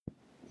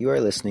You are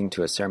listening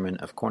to a sermon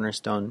of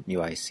Cornerstone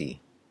UIC,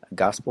 a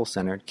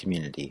gospel-centered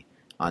community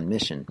on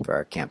mission for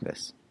our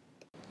campus.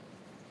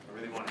 I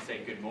really want to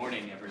say good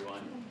morning,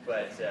 everyone,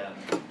 but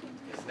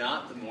it's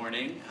not the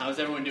morning. How's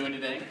everyone doing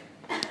today?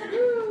 All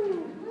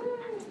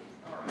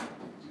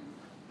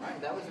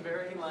right, that was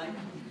very,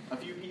 a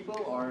few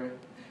people are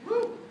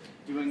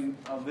doing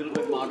a little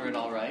bit moderate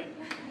all right,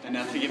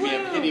 enough to give me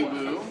a pity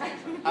woo.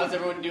 How's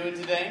everyone doing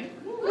today?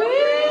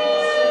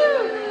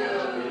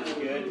 It's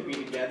good to be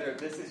together. If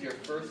this is your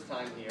first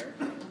time here,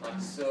 I'm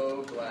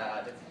so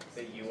glad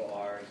that you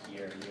are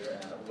here. You're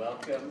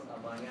welcome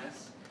among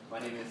us. My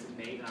name is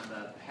Nate. I'm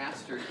the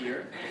pastor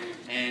here,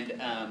 and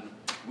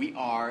we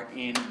are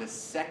in the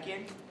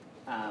second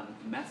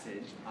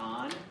message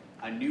on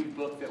a new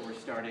book that we're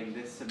starting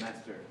this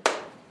semester.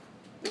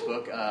 The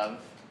book of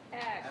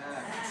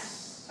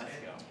Acts. Let's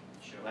go.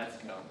 Sure. Let's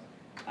go.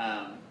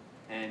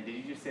 And did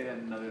you just say that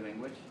in another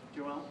language,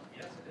 Joel?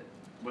 Yes, I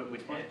did.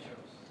 Which one?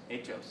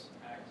 Hechos.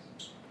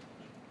 Acts.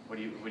 What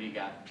do you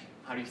got?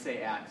 How do you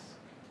say Acts?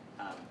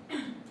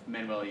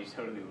 Manuel, you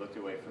totally looked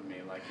away from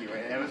me like you were.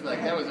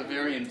 That was a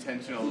very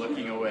intentional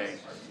looking away.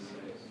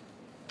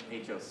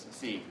 Hechos.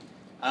 See.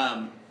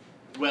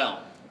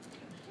 Well,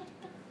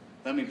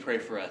 let me pray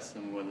for us,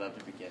 and we would love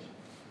to begin.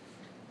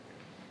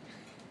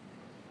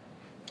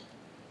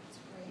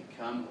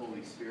 Come,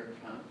 Holy Spirit,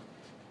 come.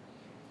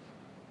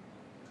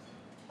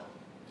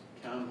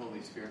 Come,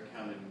 Holy Spirit,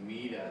 come and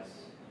meet us,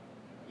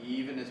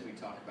 even as we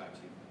talk about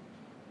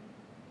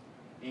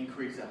you.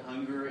 Increase a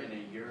hunger and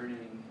a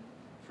yearning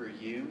for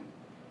you.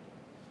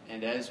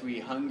 And as we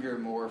hunger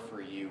more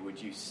for you,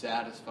 would you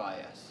satisfy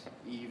us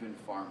even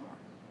far more?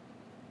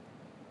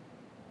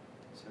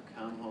 So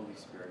come, Holy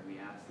Spirit, we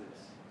ask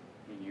this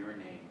in your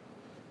name.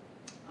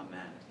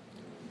 Amen.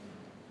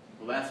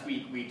 Well, last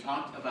week we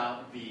talked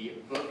about the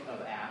book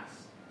of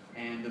Acts.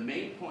 And the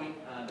main point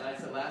that I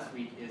said last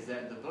week is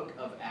that the book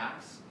of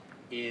Acts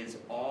is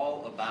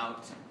all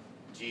about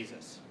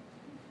Jesus.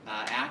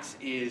 Acts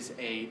is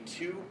a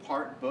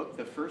two-part book.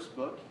 The first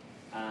book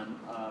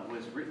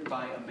was written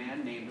by a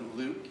man named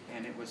Luke,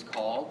 and it was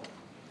called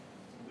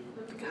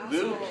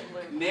Luke.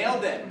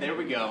 Nailed it. There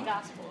we go.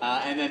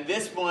 And then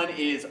this one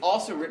is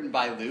also written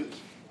by Luke,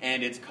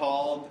 and it's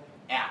called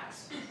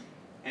Acts.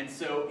 And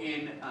so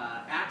in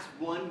Acts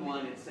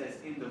 1:1, it says,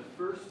 in the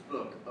first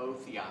book, O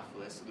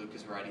Theophilus, Luke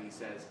is writing, he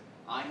says,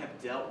 I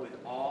have dealt with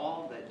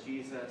all that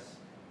Jesus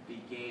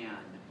began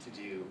to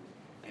do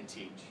and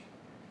teach.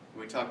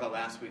 What we talked about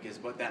last week is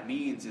what that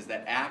means is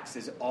that Acts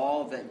is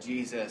all that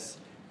Jesus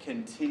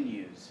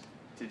continues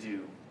to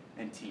do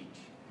and teach.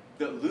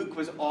 That Luke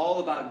was all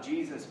about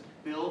Jesus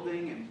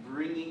building and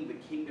bringing the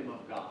kingdom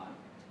of God.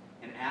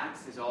 And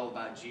Acts is all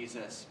about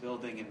Jesus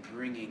building and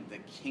bringing the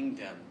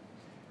kingdom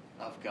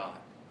of God.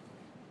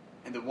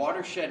 And the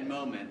watershed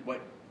moment,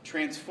 what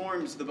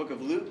transforms the book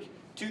of Luke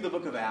to the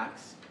book of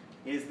Acts,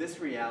 is this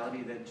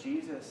reality that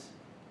Jesus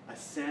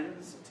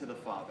ascends to the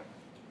Father.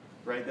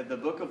 Right? That the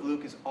book of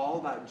Luke is all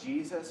about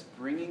Jesus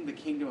bringing the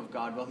kingdom of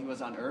God while he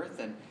was on earth.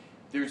 And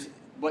there's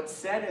what's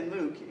said in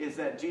Luke is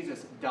that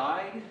Jesus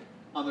died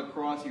on the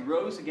cross, he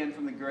rose again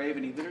from the grave,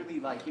 and he literally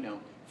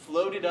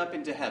floated up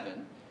into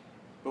heaven.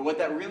 But what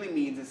that really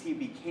means is he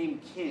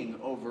became king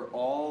over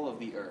all of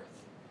the earth.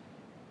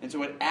 And so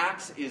what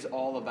Acts is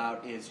all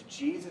about is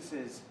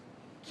Jesus'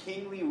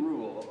 kingly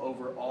rule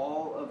over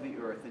all of the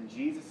earth. And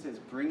Jesus is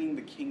bringing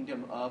the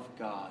kingdom of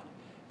God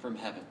from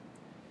heaven.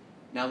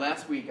 Now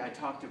last week I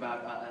talked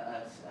about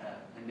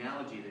an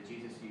analogy that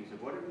Jesus used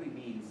of what it really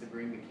means to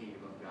bring the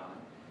kingdom of God.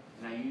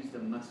 And I used the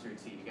mustard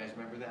seed. You guys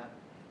remember that?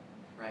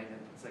 Right?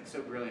 It's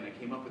so brilliant. I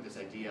came up with this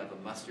idea of a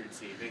mustard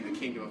seed, being the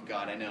kingdom of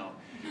God. I know.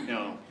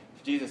 No,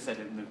 Jesus said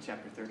it in Luke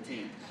chapter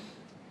 13.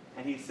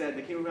 And he said,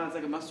 the kingdom of God is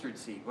like a mustard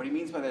seed. What he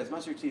means by that is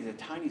mustard seed is a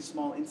tiny,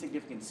 small,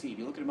 insignificant seed.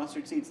 You look at a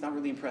mustard seed, it's not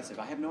really impressive.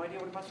 I have no idea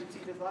what a mustard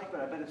seed is like,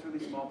 but I bet it's really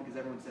small because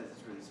everyone says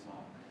it's really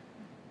small.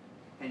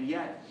 And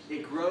yet,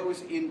 it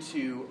grows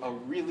into a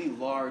really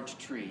large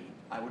tree,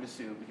 I would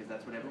assume, because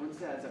that's what everyone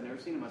says. I've never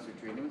seen a mustard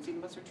tree. Anyone seen a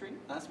mustard tree?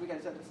 Last week I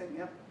said the same.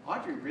 Yeah.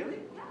 Audrey, really?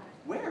 Yeah.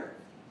 Where?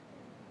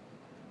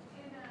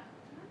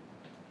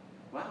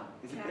 Wow.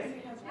 Is it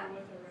big? Has one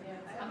with her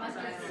right now. A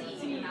mustard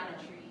seed, not a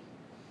tree.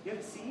 You have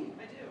a seed?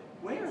 I do.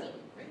 Where? Right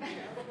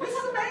here. This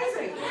is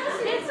amazing.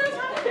 It's so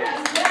tiny.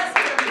 Yes.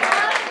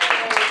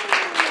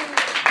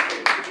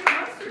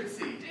 Mustard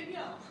seed.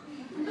 Danielle.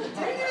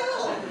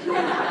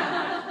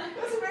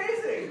 That's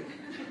amazing.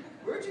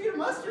 Where'd you get a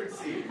mustard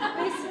seed?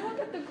 They sell it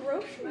at the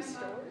grocery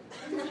store.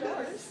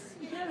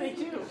 Yeah, they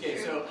do. Okay,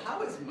 so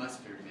how is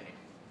mustard made?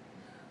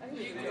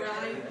 We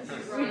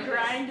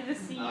grind the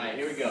seeds. All right,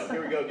 here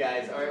we go,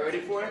 guys. All right, ready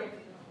for it?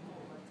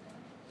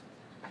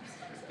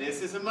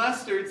 This is a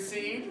mustard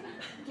seed.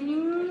 Where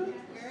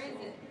is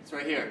it? It's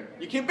right here.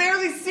 You can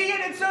barely see it.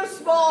 It's so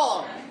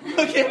small.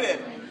 Look at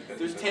it.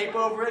 There's tape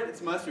over it.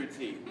 It's mustard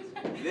seed.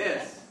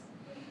 This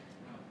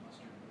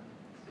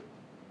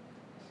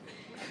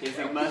is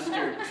a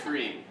mustard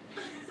tree.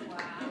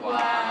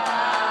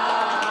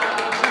 Wow.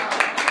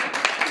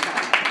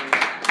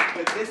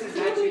 this is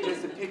actually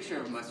just a picture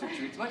of a mustard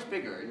tree. It's much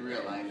bigger in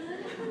real life.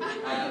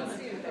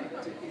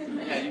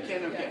 Yeah, you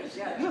can, okay.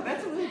 Yeah, no,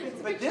 that's a little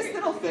bit, but this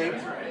little thing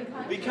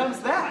becomes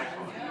that.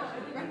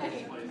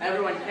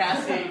 Everyone,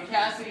 Cassie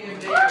and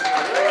David.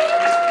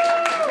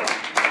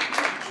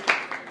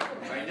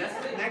 All right,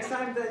 next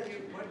time that you,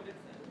 what did it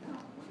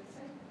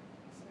say?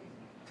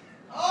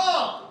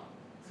 Oh!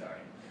 Sorry.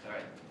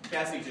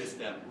 Cassie just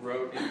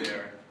wrote in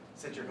there,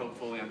 set your hope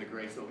fully on the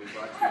grace that will be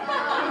brought to you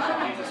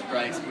in Jesus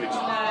Christ, which,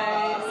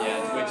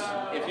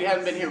 which, if you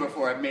haven't been here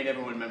before, I've made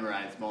everyone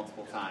memorize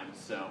multiple times,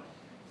 so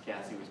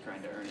Cassie was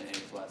trying to earn an A+,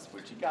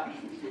 which she got.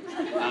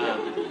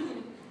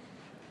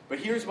 But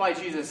here's why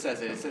Jesus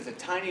says it. It says a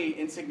tiny,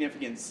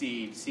 insignificant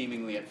seed,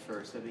 seemingly at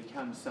first, that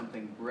becomes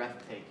something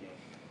breathtaking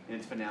in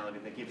its finality,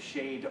 that gives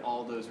shade to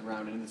all those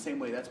around. And in the same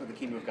way, that's what the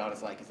kingdom of God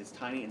is like. It's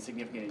tiny,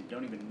 insignificant, and you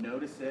don't even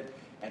notice it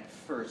at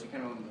first. You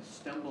kind of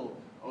stumble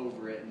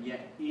over it, and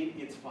yet in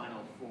its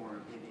final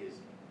form, it is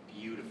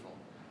beautiful.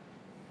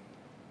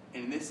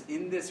 And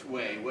in this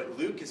way, what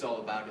Luke is all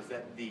about is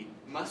that the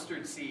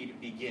mustard seed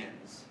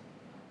begins,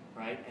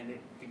 right? And it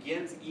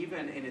begins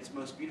even in its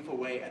most beautiful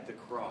way at the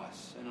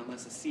cross. And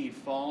unless a seed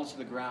falls to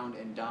the ground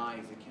and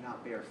dies, it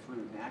cannot bear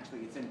fruit. And actually,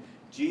 it's in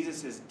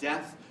Jesus'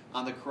 death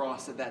on the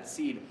cross that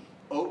seed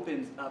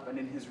opens up, and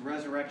in his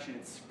resurrection,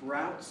 it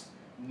sprouts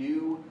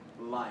new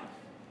life.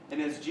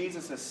 And as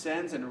Jesus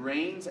ascends and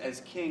reigns as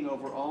king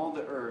over all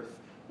the earth,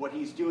 what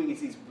he's doing is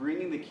he's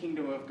bringing the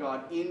kingdom of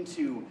God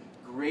into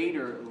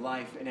greater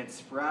life, and it's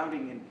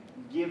sprouting and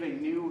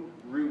giving new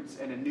roots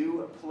and a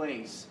new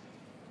place.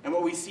 And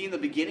what we see in the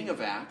beginning of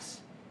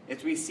Acts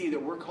is we see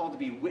that we're called to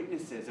be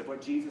witnesses of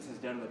what Jesus has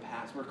done in the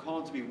past. We're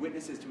called to be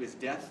witnesses to his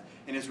death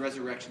and his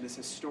resurrection, this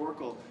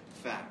historical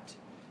fact.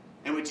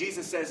 And what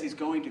Jesus says, he's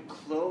going to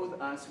clothe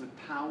us with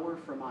power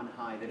from on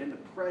high, that in the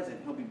present,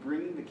 he'll be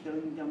bringing the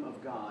kingdom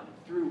of God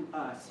through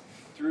us,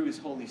 through his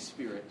Holy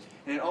Spirit.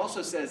 And it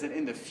also says that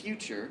in the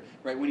future,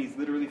 right, when he's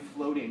literally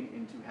floating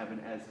into heaven,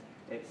 as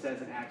it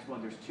says in Acts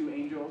 1, there's two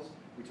angels.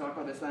 We talked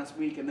about this last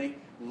week, and they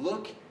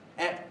look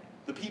at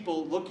the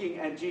people looking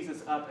at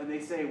Jesus up, and they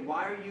say,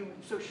 why are you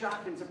so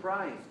shocked and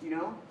surprised, you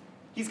know?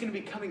 He's going to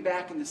be coming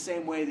back in the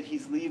same way that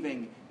he's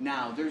leaving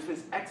now. There's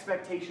this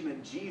expectation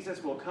that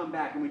Jesus will come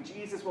back. And when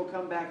Jesus will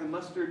come back, the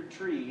mustard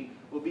tree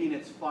will be in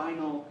its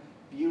final,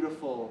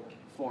 beautiful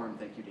form.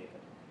 Thank you, David.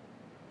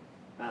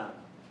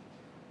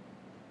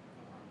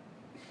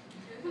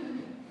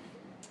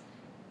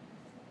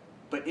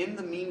 But in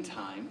the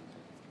meantime,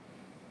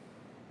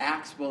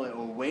 Acts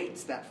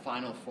awaits that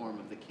final form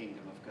of the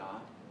kingdom of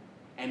God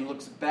and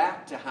looks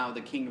back to how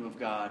the kingdom of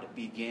God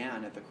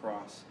began at the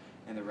cross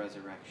and the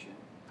resurrection.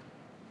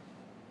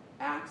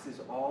 Acts is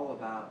all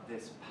about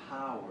this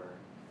power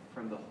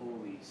from the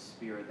Holy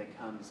Spirit that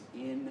comes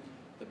in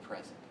the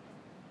present.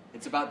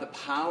 It's about the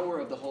power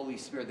of the Holy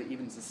Spirit that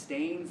even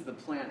sustains the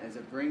plant as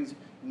it brings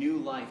new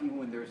life, even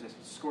when there's a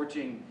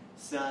scorching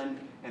sun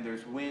and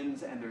there's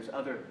winds and there's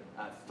other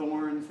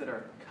thorns that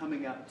are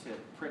coming up to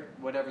prick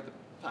whatever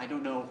I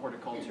don't know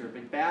horticulture,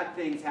 but bad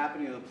things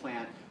happening to the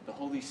plant, the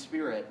Holy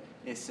Spirit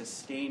is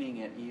sustaining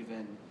it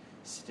even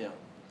still.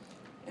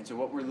 And so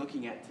what we're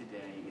looking at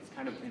today is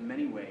kind of, in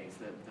many ways,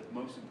 the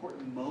most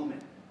important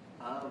moment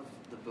of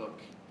the book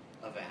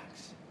of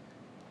Acts.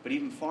 But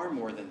even far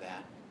more than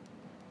that,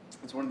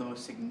 it's one of the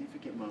most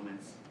significant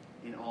moments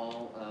in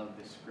all of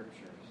the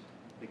Scriptures,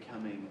 the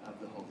coming of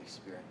the Holy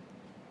Spirit.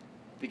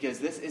 Because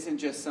this isn't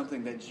just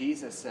something that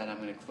Jesus said, I'm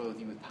going to clothe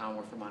you with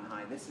power from on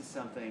high. This is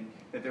something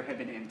that there had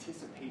been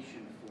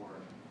anticipation for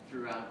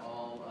throughout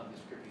all of the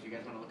Scriptures. You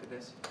guys want to look at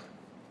this?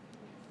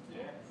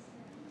 Yes.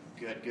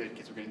 Good,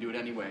 because we're going to do it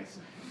anyways.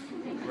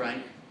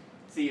 Right?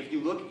 See, if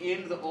you look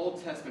in the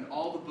Old Testament,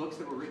 all the books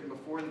that were written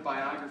before the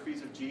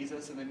biographies of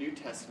Jesus in the New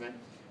Testament,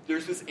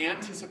 there's this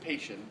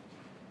anticipation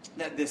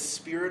that this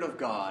Spirit of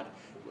God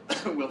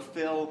will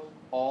fill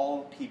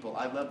all people.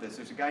 I love this.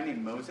 There's a guy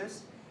named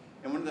Moses,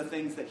 and one of the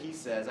things that he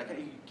says,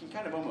 you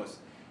kind of almost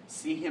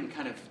see him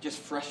kind of just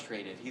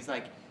frustrated. He's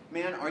like,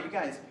 man, are you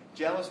guys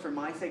jealous for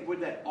my sake? Would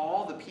that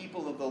all the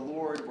people of the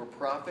Lord were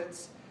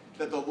prophets,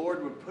 that the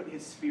Lord would put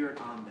his Spirit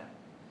on them.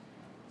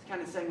 He's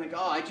kind of saying like,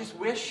 oh,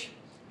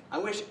 I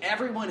wish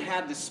everyone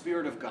had the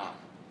Spirit of God.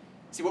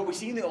 See, what we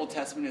see in the Old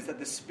Testament is that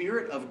the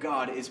Spirit of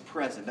God is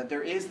present, that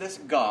there is this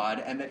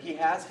God, and that he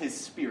has his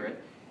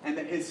Spirit, and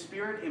that his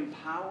Spirit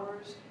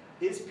empowers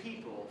his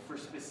people for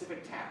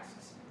specific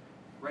tasks.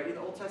 Right? In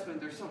the Old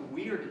Testament, there's some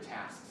weird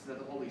tasks that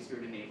the Holy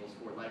Spirit enables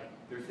for. Like,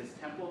 there's this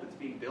temple that's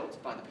being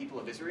built by the people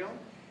of Israel,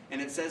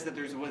 and it says that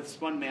there's this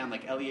one man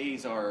like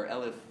Eleazar or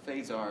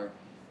Eliphazar,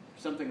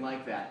 something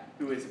like that,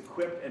 who is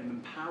equipped and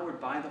empowered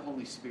by the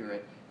Holy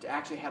Spirit to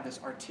actually have this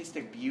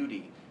artistic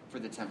beauty for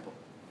the temple.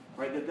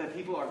 Right? That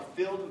people are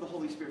filled with the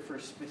Holy Spirit for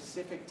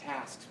specific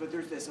tasks, but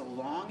there's this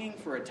longing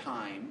for a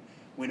time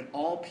when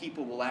all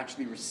people will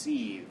actually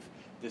receive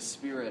the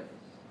Spirit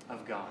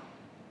of God.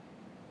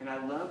 And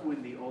I love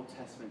when the Old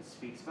Testament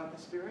speaks about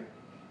the Spirit,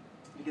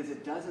 because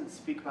it doesn't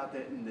speak about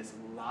it in this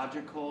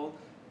logical,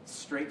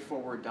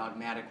 straightforward,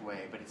 dogmatic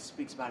way, but it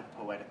speaks about it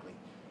poetically.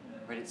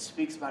 Right? It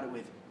speaks about it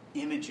with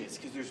images,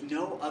 because there's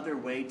no other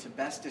way to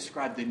best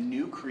describe the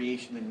new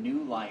creation, the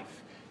new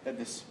life that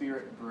the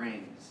Spirit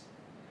brings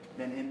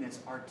than in this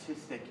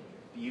artistic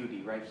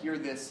beauty, right? Hear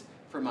this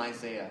from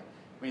Isaiah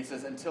when he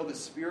says, until the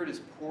Spirit is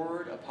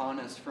poured upon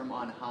us from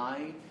on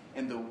high,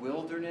 and the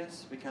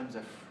wilderness becomes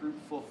a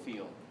fruitful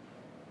field,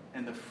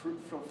 and the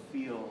fruitful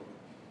field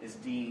is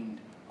deemed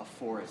a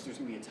forest. There's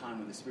going to be a time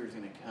when the Spirit is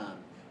going to come,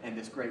 and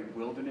this great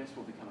wilderness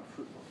will become a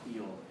fruitful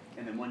field,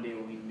 and then one day it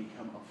will even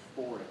become a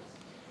forest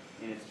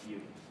in its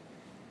beauty.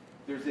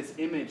 There's this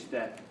image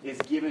that is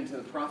given to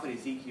the prophet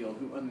Ezekiel,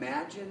 who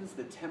imagines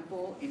the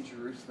temple in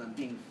Jerusalem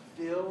being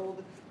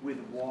filled with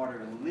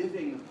water,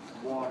 living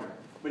water.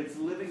 But it's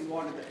living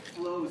water that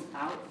flows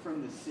out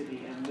from the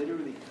city and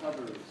literally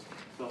covers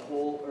the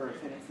whole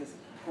earth. And it's this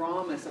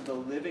promise of the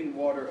living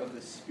water of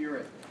the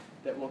Spirit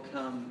that will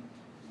come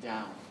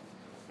down.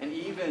 And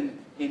even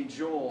in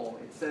Joel,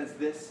 it says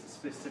this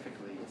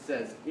specifically. It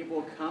says, it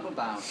will come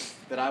about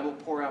that I will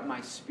pour out my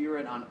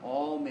Spirit on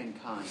all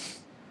mankind,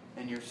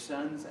 and your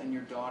sons and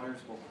your daughters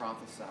will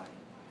prophesy.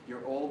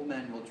 Your old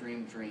men will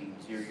dream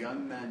dreams. Your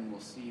young men will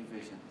see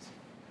visions.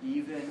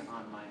 Even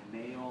on my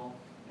male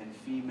and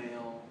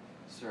female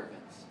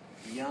servants,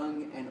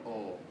 young and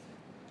old,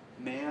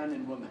 man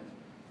and woman,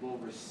 will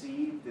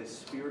receive this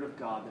Spirit of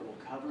God that will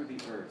cover the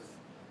earth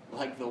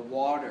like the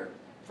water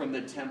from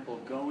the temple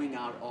going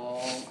out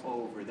all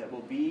over, that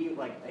will be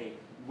like a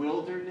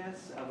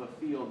wilderness of a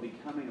field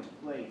becoming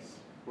a place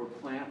where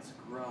plants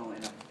grow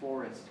and a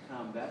forest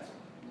come. That's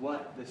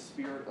what the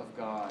Spirit of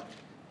God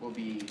will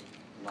be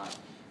like.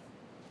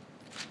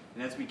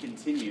 And as we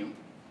continue,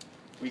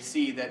 we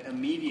see that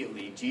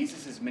immediately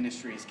Jesus'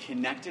 ministry is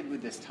connected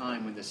with this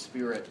time when the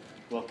Spirit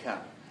will come.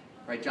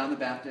 Right, John the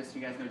Baptist,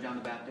 you guys know John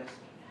the Baptist?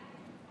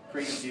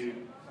 Crazy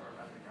dude.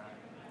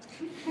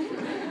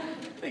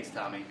 Thanks,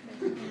 Tommy.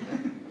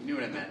 Knew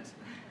what I meant.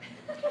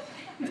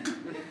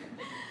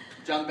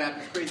 John the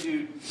Baptist, crazy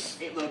dude,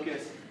 ate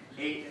locusts,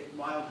 ate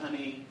wild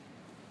honey,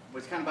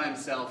 was kind of by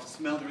himself,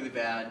 smelled really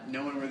bad,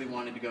 no one really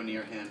wanted to go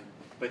near him,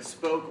 but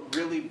spoke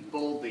really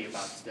boldly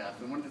about stuff.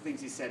 And one of the things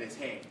he said is,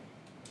 hey,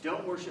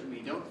 don't worship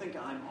me, don't think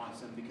I'm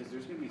awesome, because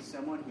there's going to be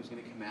someone who's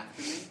going to come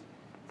after me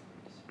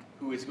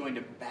who is going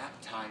to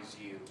baptize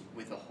you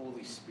with the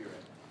Holy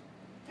Spirit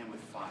and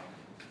with fire.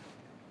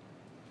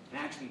 And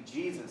actually,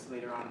 Jesus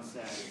later on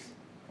says,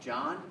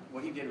 John,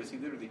 what he did was he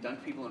literally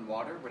dunked people in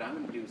water. What I'm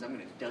going to do is I'm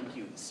going to dunk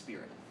you in the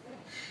Spirit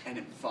and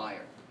in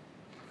fire.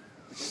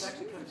 Which is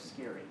actually kind of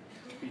scary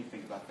when you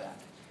think about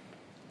that.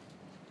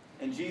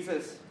 And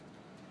Jesus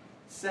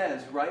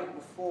says right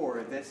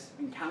before this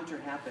encounter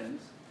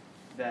happens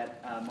that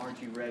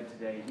Margie read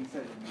today, he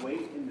says,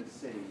 wait in the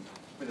city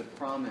for the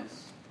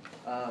promise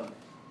of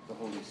the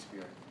Holy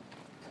Spirit.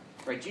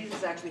 Right?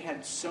 Jesus actually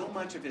had so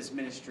much of his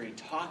ministry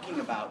talking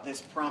about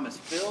this promise,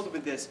 filled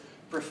with this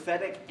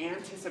prophetic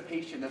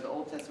anticipation that the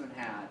Old Testament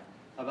had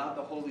about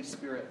the Holy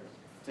Spirit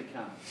to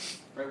come.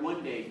 Right?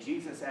 One day,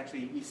 Jesus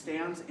actually, he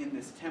stands in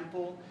this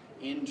temple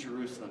in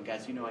Jerusalem.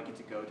 Guys, you know I get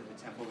to go to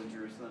the temple in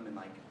Jerusalem in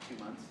like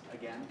 2 months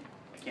again.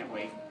 I can't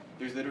wait.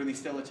 There's literally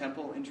still a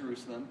temple in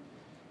Jerusalem.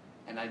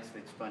 And it's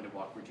fun to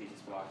walk where Jesus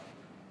walked.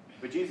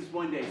 But Jesus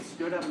one day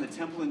stood up in the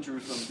temple in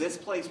Jerusalem, this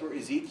place where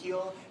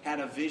Ezekiel had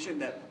a vision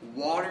that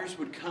waters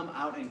would come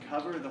out and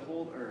cover the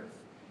whole earth.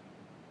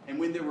 And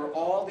when there were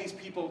all these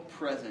people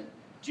present,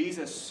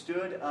 Jesus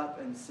stood up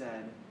and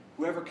said,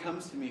 whoever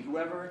comes to me,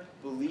 whoever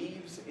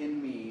believes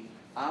in me,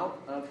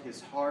 out of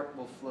his heart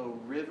will flow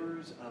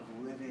rivers of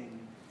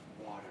living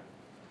water.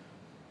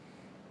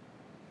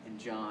 And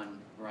John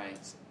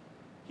writes,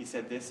 he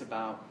said this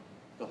about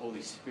the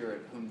Holy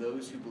Spirit, whom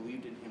those who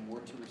believed in him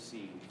were to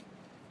receive.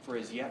 For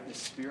as yet the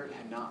Spirit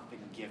had not been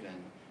given,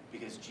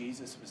 because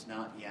Jesus was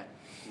not yet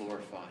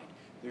glorified.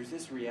 There's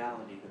this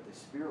reality that the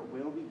Spirit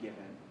will be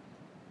given,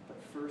 but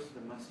first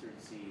the mustard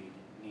seed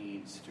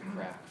needs to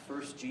crack.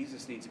 First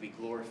Jesus needs to be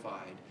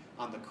glorified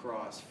on the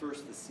cross.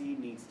 First the seed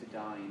needs to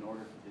die in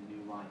order for the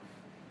new life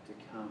to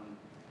come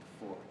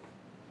forth.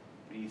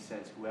 But he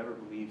says, whoever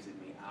believes in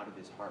me, out of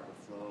his heart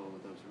will flow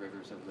those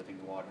rivers of living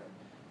water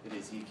that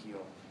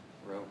Ezekiel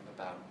wrote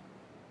about.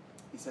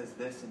 He says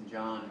this in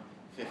John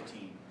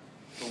 15.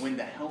 But when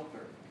the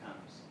Helper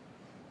comes,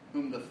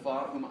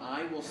 whom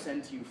I will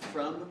send to you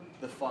from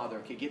the Father.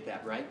 Okay, get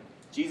that, right?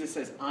 Jesus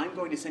says, I'm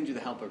going to send you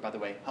the Helper. By the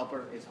way,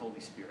 Helper is Holy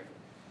Spirit.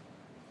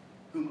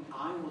 Whom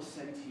I will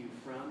send to you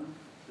from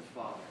the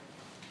Father.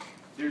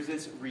 There's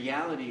this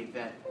reality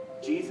that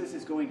Jesus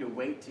is going to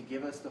wait to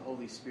give us the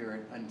Holy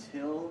Spirit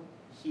until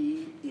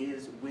he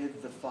is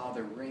with the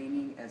Father,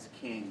 reigning as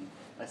King,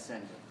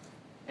 ascended.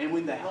 And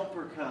when the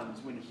Helper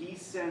comes, when he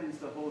sends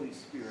the Holy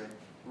Spirit,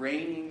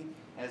 reigning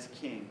as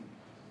King,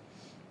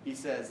 he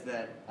says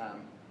that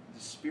the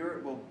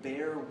Spirit will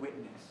bear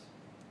witness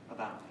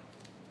about me.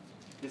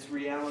 This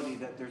reality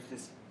that there's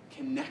this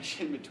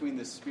connection between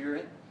the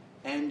Spirit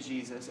and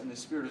Jesus, and the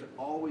Spirit is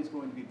always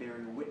going to be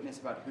bearing witness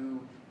about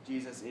who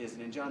Jesus is.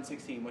 And in John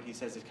 16, what he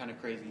says is kind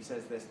of crazy. He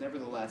says this,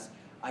 nevertheless,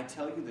 I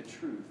tell you the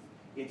truth.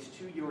 It's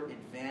to your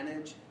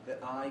advantage that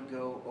I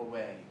go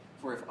away.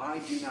 For if I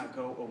do not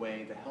go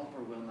away, the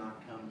Helper will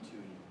not come to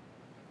you.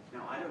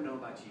 Now, I don't know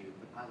about you,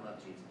 but I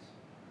love Jesus.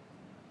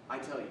 I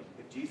tell you,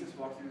 if Jesus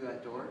walked through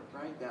that door,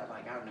 right, that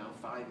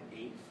 5'8"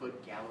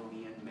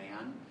 Galilean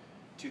man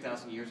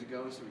 2,000 years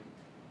ago, so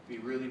he'd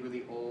be really,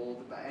 really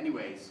old. But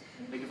anyways,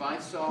 if I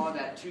saw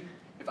that,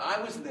 if I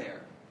was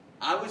there,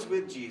 I was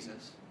with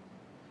Jesus,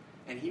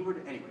 and he were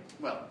to, if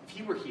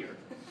he were here,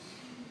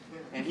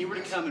 and he were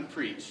to come and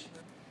preach,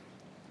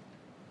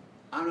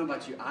 I don't know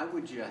about you, I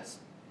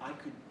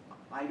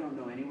don't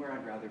know anywhere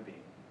I'd rather be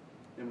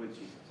than with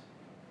Jesus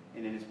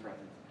and in his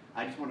presence.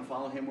 I just want to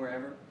follow him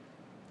wherever.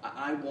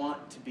 I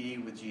want to be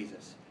with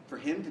Jesus. For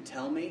him to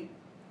tell me,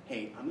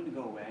 hey, I'm going to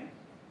go away,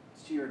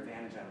 it's to your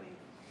advantage I leave.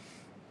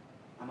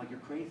 I'm like, you're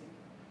crazy.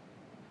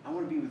 I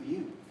want to be with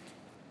you.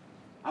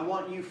 I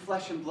want you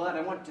flesh and blood.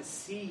 I want to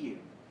see you.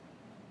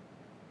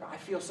 I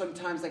feel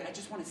sometimes like I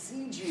just want to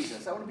see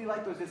Jesus. I want to be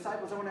like those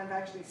disciples. I want to have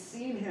actually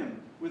seen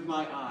him with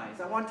my eyes.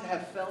 I want to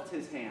have felt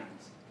his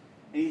hands.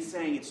 And he's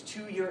saying, it's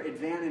to your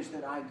advantage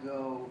that I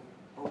go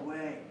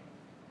away.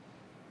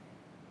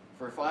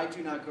 For if I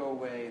do not go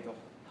away, the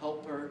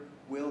Helper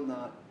will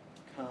not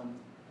come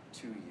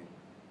to you.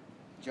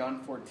 John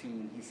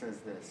 14, he says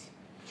this,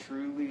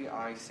 truly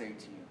I say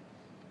to you,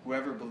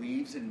 whoever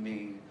believes in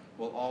me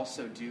will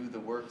also do the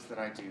works that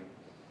I do,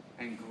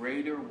 and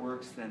greater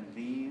works than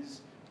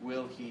these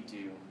will he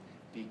do,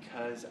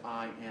 because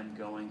I am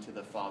going to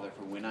the Father.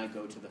 For when I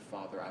go to the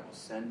Father, I will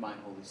send my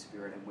Holy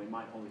Spirit, and when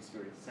my Holy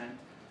Spirit is sent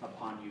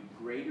upon you,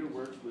 greater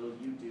works will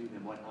you do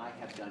than what I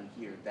have done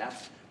here.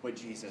 That's what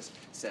Jesus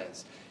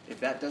says. If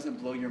that doesn't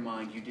blow your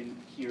mind, you didn't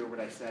hear what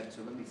I said,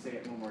 so let me say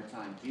it one more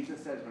time.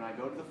 Jesus says, when I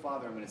go to the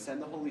Father, I'm going to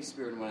send the Holy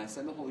Spirit, and when I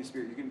send the Holy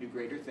Spirit, you're going to do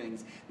greater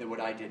things than what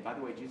I did. By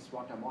the way, Jesus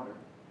walked on water.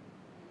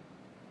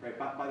 Right?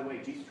 By the way,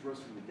 Jesus rose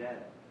from the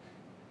dead.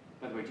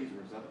 By the way, Jesus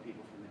rose other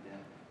people from the dead.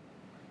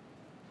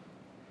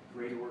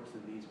 Greater works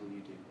than these will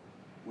you do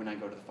when I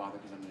go to the Father,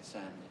 because I'm going to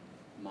send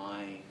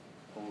my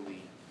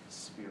Holy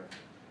Spirit.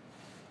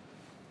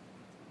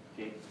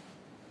 Okay?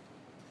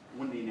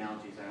 One of the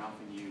analogies I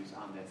often use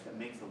on this that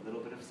makes a little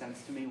bit of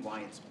sense to me,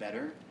 why it's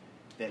better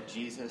that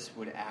Jesus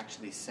would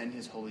actually send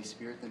his Holy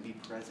Spirit than be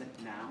present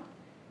now,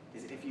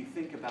 is if you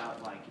think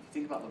about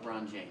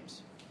LeBron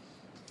James.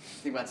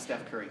 Think about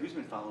Steph Curry. Who's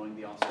been following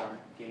the All-Star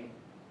game?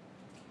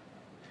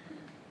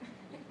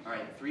 All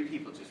right, 3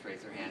 people just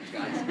raised their hands,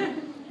 guys.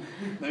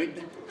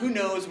 Who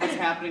knows what's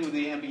happening with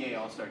the NBA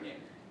All-Star game?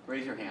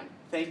 Raise your hand.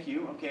 Thank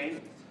you, okay.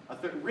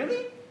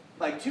 Really?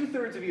 Like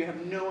 2/3 of you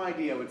have no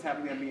idea what's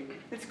happening in the NBA.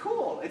 It's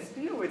cool. It's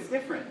new. It's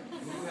different.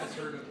 Who has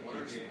heard of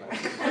Watergate?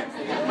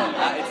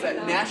 It's the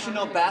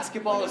National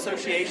Basketball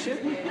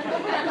Association.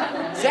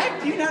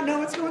 Zach, do you not know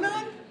what's going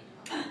on?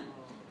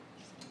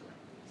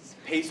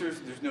 Pacers,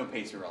 there's no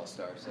Pacer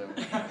All-Star, so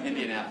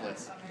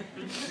Indianapolis.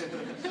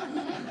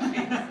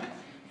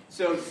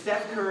 So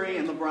Steph Curry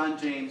and LeBron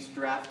James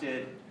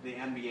drafted the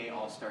NBA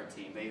All-Star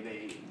team.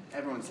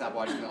 Everyone stopped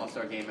watching the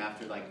All-Star game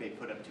after they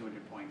put up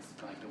 200 points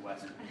the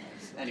West.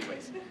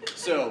 Anyways,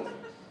 so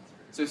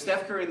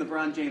Steph Curry and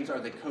LeBron James are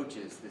the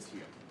coaches this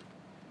year.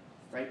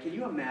 Right? Can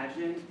you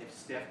imagine if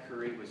Steph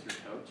Curry was your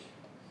coach?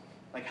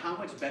 How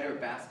much better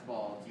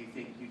basketball do you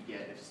think you'd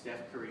get if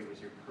Steph Curry was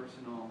your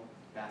personal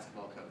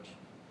basketball coach?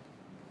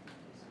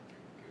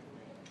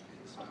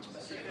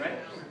 Right?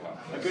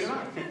 A good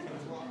amount.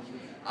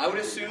 I would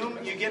assume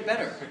you get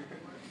better.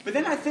 But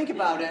then I think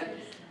about it,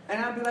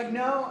 and I'd be like,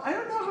 no, I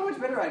don't know how much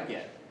better I'd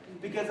get.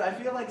 Because I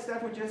feel like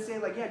Steph would just say,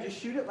 yeah, just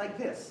shoot it like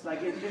this. And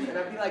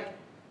I'd be like,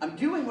 I'm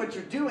doing what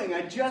you're doing.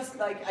 I just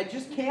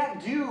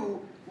can't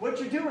do what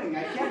you're doing.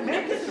 I can't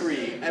make a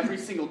 3 every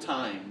single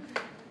time.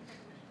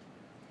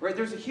 Right?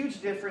 There's a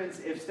huge difference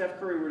if Steph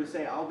Curry were to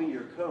say, I'll be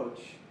your coach,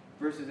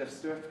 versus if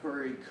Steph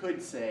Curry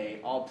could say,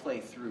 I'll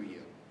play through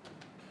you.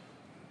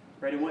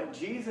 Right? And what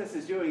Jesus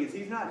is doing is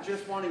he's not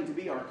just wanting to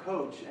be our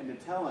coach and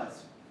to tell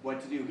us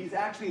what to do. He's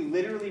actually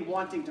literally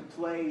wanting to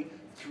play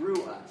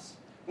through us.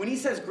 When he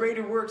says,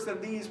 greater works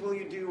than these will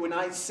you do when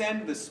I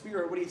send the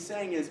Spirit, what he's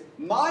saying is,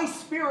 my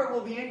Spirit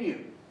will be in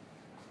you.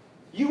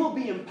 You will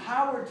be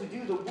empowered to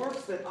do the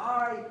works that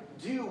I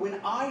do when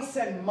I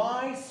send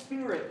my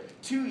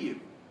Spirit to you.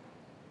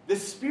 The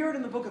Spirit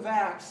in the book of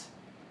Acts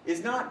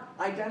is not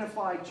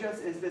identified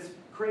just as this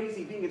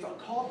crazy being. It's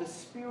called the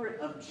Spirit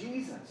of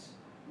Jesus.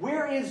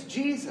 Where is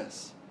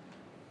Jesus?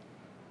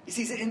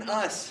 He's in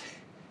us.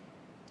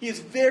 He is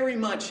very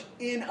much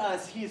in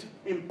us. He is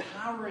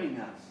empowering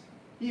us.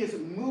 He is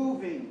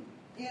moving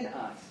in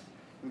us.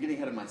 I'm getting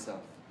ahead of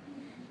myself.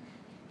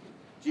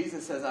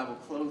 Jesus says, I will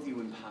clothe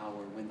you in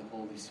power when the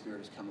Holy Spirit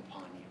has come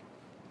upon you.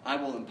 I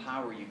will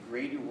empower you.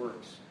 Greater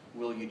works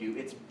will you do.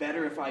 It's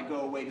better if I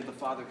go away to the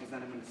Father, because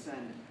then I'm going to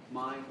send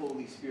my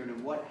Holy Spirit.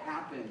 And what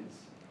happens?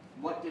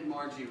 What did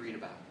Margie read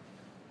about?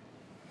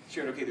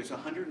 Shared, okay, there's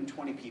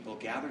 120 people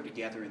gathered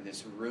together in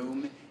this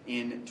room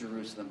in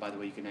Jerusalem. By the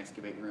way, you can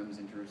excavate rooms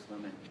in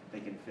Jerusalem, and they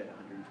can fit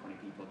 120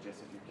 people,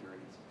 just if you're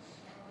curious.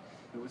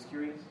 Who was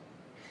curious?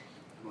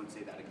 I won't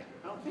say that again.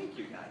 Oh, thank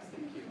you, guys.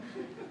 Thank you.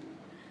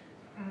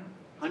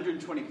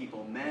 120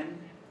 people, men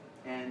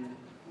and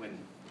women.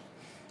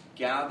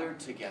 gathered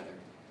together,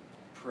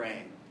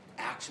 praying,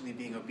 actually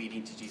being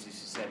obedient to Jesus,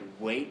 who said,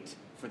 wait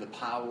for the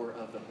power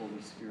of the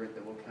Holy Spirit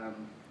that will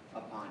come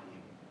upon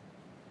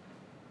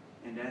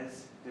you. And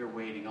as they're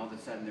waiting, all of a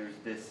sudden there's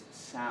this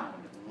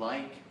sound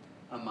like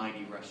a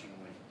mighty rushing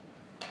wind.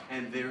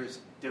 And there's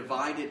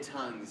divided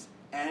tongues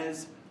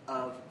as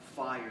of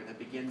fire that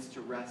begins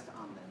to rest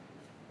on them.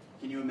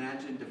 Can you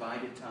imagine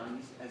divided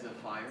tongues as of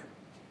fire?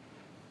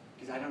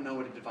 Because I don't know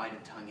what a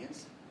divided tongue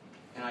is.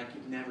 And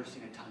I've never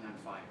seen a tongue on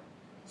fire.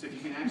 So if you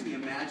can actually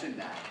imagine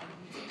that,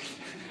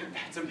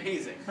 that's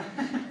amazing.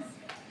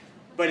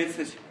 But it's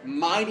this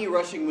mighty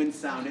rushing wind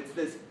sound. It's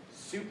this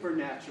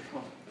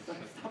supernatural.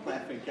 Stop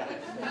laughing, guys.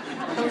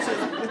 I was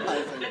just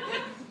realizing.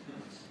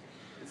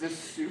 It's this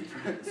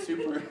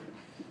super.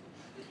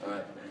 All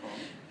right.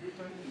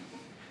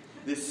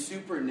 This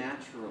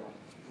supernatural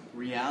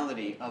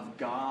reality of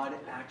God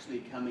actually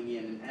coming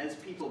in. And as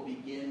people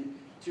begin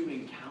to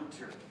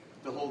encounter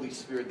the Holy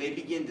Spirit, they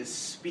begin to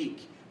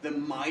speak the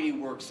mighty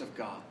works of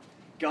God.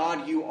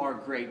 God, you are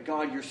great.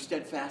 God, your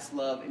steadfast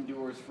love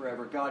endures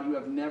forever. God, you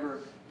have never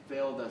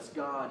failed us.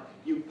 God,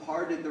 you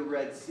parted the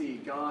Red Sea.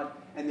 God,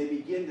 and they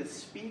begin to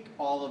speak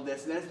all of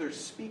this. And as they're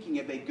speaking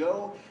it, they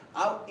go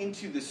out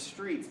into the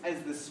streets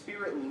as the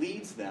Spirit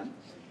leads them.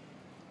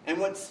 And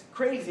what's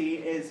crazy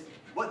is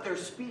what they're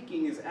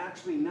speaking is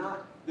actually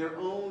not their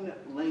own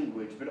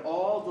language, but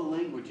all the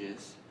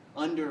languages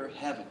under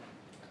heaven.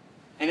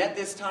 And at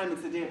this time,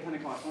 it's the day of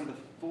Pentecost, one of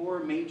the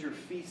 4 major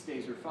feast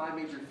days or 5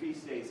 major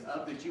feast days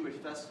of the Jewish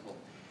festival.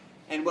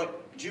 And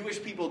what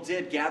Jewish people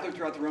did, gathered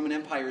throughout the Roman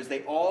Empire, is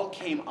they all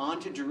came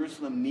onto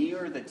Jerusalem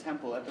near the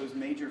temple at those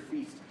major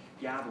feast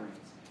gatherings.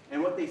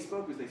 And what they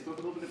spoke was they spoke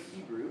a little bit of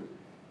Hebrew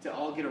to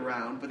all get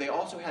around, but they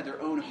also had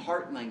their own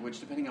heart language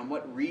depending on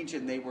what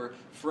region they were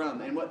from.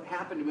 And what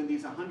happened when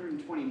these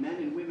 120 men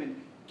and women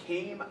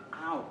came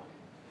out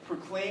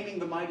proclaiming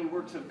the mighty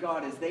works of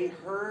God, as they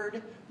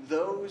heard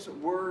those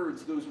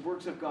words, those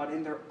works of God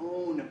in their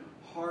own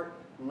heart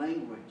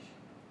language.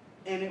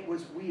 And it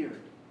was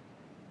weird,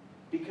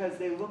 because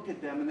they looked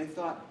at them and they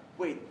thought,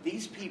 wait,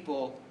 these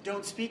people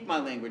don't speak my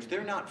language.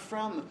 They're not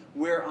from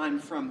where I'm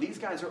from. These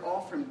guys are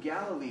all from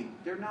Galilee.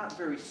 They're not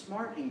very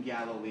smart in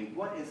Galilee.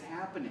 What is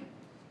happening?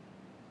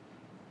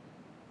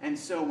 And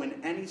so when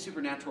any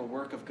supernatural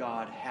work of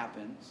God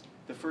happens,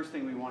 the first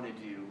thing we want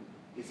to do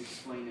is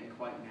explain it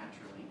quite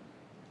naturally.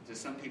 So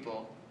some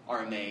people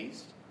are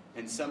amazed,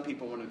 and some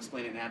people want to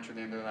explain it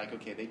naturally, and they're like,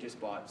 okay, they just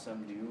bought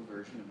some new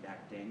version of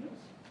Jack Daniels,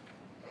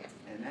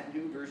 and that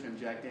new version of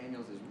Jack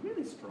Daniels is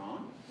really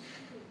strong,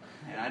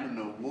 and I don't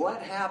know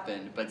what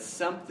happened, but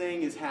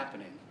something is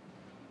happening.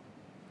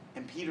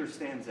 And Peter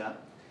stands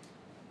up,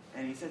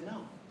 and he says,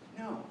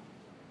 no,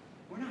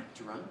 we're not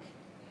drunk.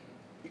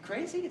 You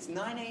crazy? It's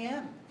 9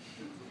 a.m.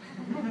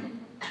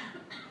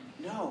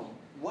 No,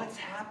 what's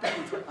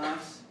happening to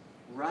us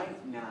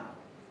right now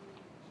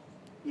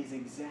is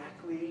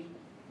exactly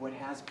what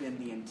has been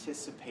the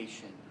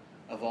anticipation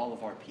of all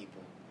of our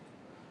people.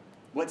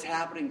 What's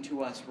happening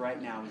to us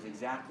right now is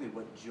exactly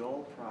what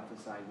Joel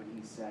prophesied when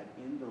he said,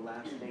 in the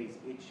last days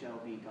it shall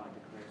be, God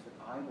declares,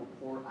 that I will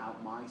pour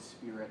out my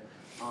Spirit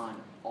on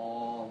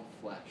all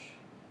flesh.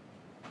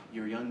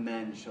 Your young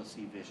men shall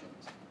see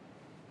visions.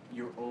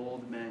 Your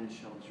old men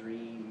shall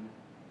dream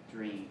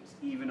dreams.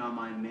 Even on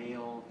my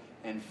male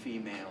and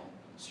female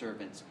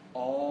servants.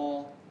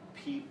 All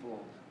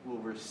people will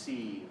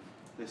receive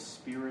the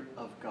Spirit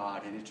of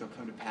God, and it shall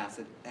come to pass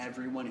that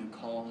everyone who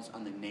calls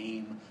on the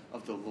name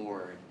of the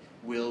Lord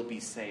will be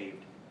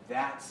saved.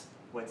 That's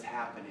what's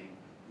happening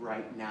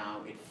right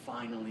now. It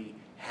finally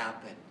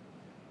happened.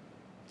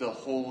 The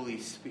Holy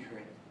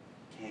Spirit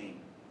came.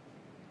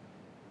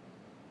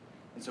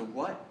 And so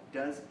what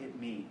does it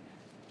mean?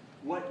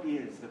 What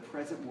is the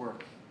present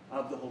work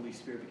of the Holy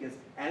Spirit? Because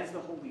as the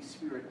Holy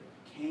Spirit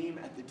came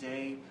at the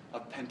day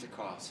of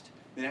Pentecost,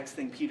 the next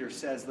thing Peter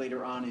says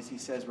later on is he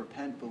says,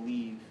 repent,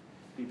 believe,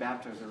 be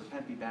baptized, or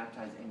repent, be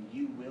baptized, and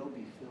you will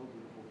be filled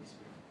with the Holy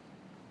Spirit.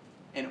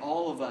 And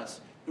all of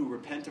us who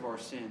repent of our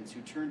sins, who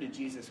turn to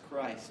Jesus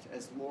Christ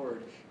as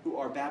Lord, who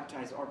are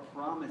baptized, are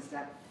promised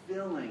that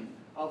filling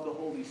of the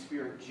Holy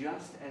Spirit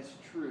just as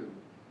true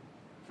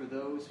for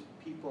those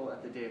people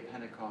at the day of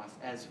Pentecost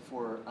as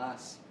for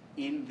us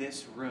in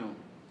this room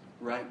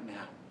right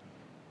now.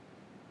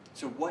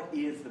 So what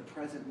is the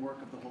present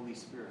work of the Holy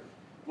Spirit?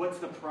 What's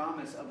the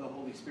promise of the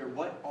Holy Spirit?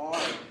 What are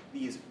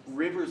these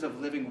rivers of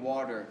living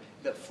water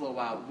that flow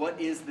out? What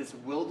is this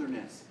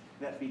wilderness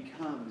that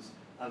becomes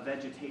a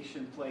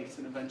vegetation place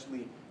and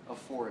eventually a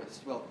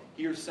forest? Well,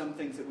 here's some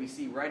things that we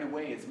see right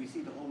away as we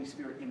see the Holy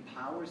Spirit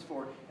empowers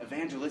for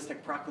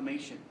evangelistic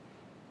proclamation.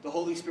 The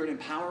Holy Spirit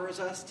empowers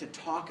us to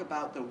talk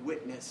about the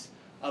witness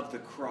of the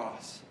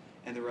cross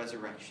and the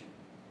resurrection.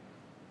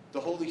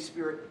 The Holy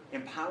Spirit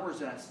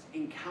empowers us to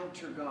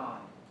encounter God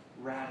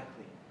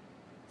radically.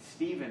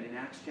 Stephen in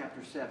Acts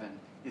chapter 7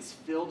 is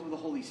filled with the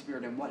Holy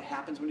Spirit, and what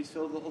happens when he's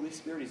filled with the Holy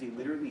Spirit is he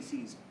literally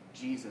sees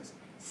Jesus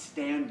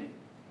standing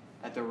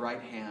at the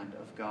right hand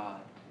of God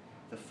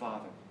the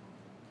Father.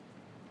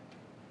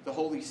 The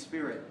Holy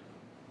Spirit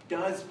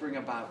does bring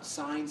about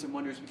signs and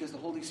wonders because the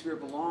Holy Spirit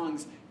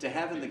belongs to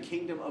heaven, the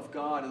kingdom of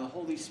God, and the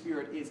Holy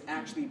Spirit is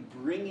actually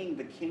bringing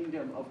the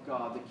kingdom of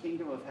God, the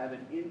kingdom of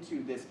heaven,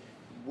 into this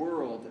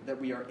world that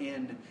we are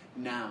in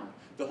now.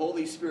 The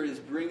Holy Spirit is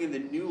bringing the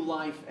new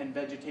life and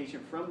vegetation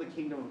from the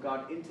kingdom of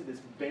God into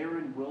this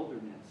barren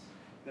wilderness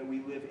that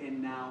we live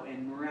in now,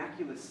 and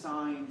miraculous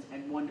signs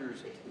and wonders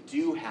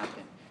do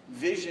happen.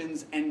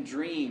 Visions and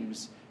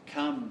dreams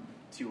come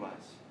to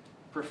us.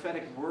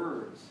 Prophetic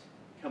words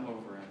come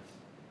over us.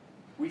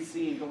 We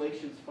see in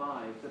Galatians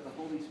 5 that the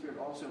Holy Spirit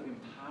also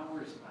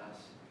empowers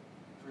us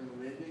for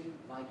living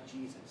like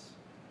Jesus.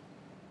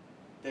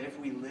 That if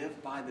we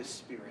live by the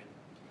Spirit,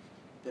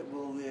 that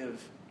we'll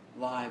live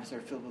lives that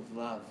are filled with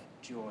love,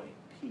 joy,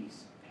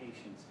 peace,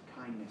 patience,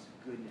 kindness,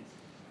 goodness,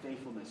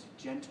 faithfulness,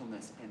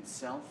 gentleness, and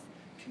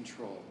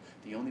self-control.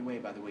 The only way,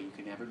 by the way, you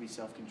can ever be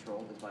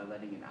self-controlled is by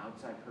letting an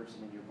outside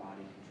person in your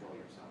body control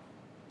yourself.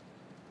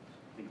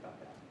 Think about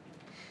that.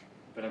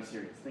 But I'm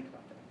serious. Think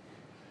about that.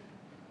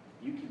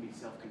 You can be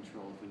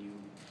self-controlled when you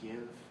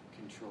give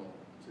control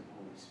to the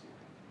Holy Spirit,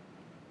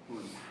 who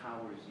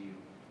empowers you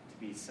to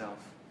be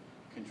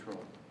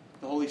self-controlled.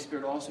 The Holy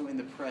Spirit also in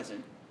the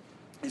present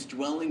is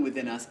dwelling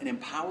within us and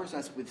empowers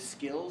us with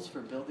skills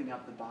for building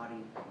up the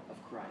body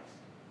of Christ.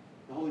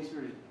 The Holy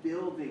Spirit is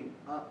building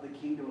up the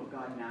kingdom of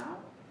God now.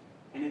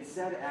 And it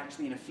said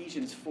actually in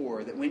Ephesians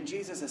 4 that when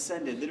Jesus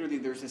ascended, literally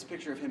there's this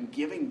picture of him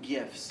giving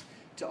gifts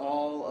to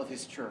all of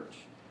his church.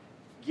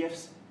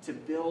 Gifts to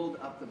build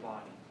up the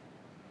body.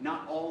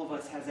 Not all of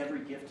us has every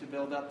gift to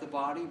build up the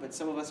body, but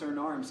some of us are an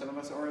arm, some of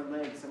us are a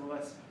leg, some of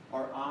us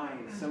are eyes,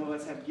 some of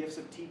us have gifts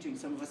of teaching,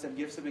 some of us have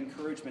gifts of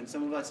encouragement,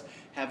 some of us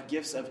have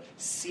gifts of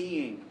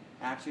seeing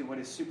actually what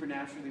is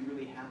supernaturally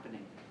really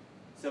happening.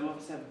 Some of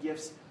us have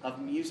gifts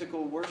of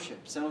musical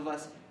worship. Some of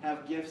us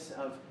have gifts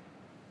of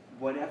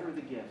whatever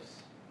the gifts.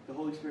 The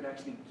Holy Spirit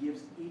actually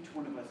gives each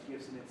one of us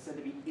gifts, and it's said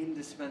to be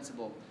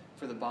indispensable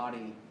for the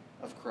body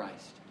of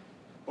Christ.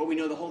 What we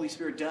know the Holy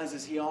Spirit does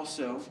is he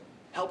also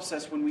helps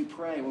us when we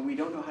pray. When we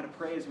don't know how to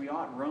pray as we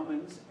ought,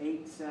 Romans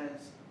 8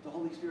 says the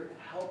Holy Spirit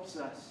helps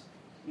us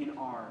in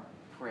our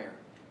prayer.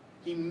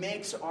 He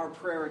makes our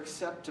prayer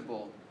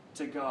acceptable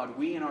to God.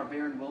 We in our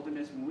barren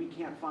wilderness, when we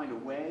can't find a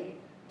way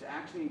to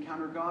actually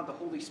encounter God, the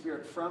Holy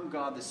Spirit from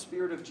God, the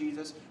Spirit of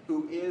Jesus,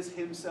 who is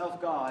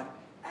himself God,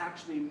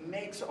 actually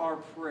makes our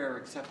prayer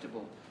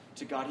acceptable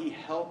to God. He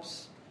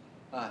helps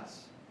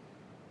us.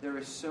 There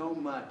is so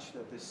much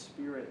that the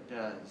Spirit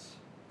does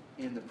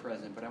in the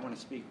present, but I want to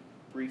speak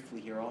briefly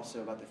here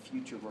also about the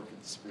future work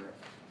of the Spirit.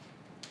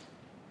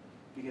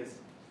 Because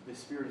the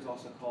Spirit is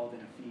also called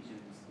in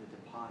Ephesians the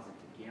deposit,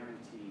 the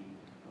guarantee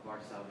of our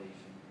salvation.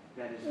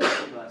 That is,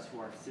 those of us who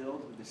are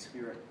filled with the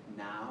Spirit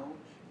now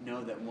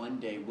know that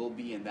one day we'll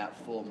be in that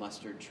full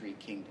mustard tree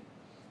kingdom.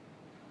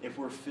 If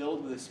we're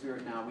filled with the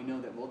Spirit now, we know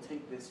that we'll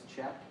take this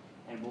check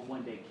and we'll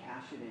one day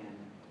cash it in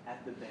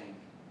at the bank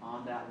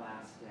on that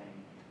last day,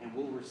 and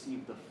we'll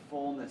receive the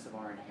fullness of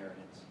our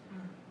inheritance.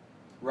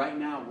 Right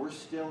now, we're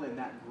still in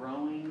that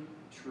growing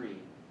tree,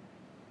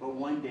 but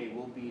one day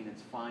we'll be in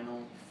its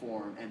final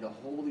form, and the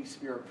Holy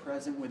Spirit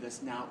present with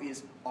us now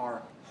is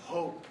our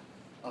hope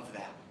of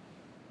that.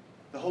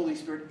 The Holy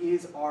Spirit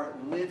is our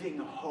living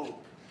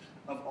hope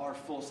of our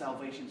full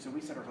salvation. So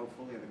we set our hope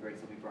fully on the grace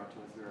that will be brought to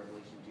us through the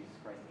revelation of Jesus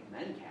Christ.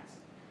 Amen, Cassie.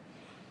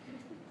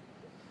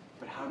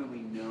 But how do we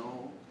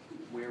know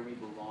where we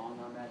belong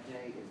on that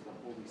day? Is the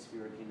Holy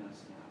Spirit in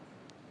us now,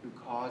 who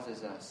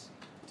causes us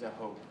to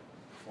hope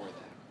for that.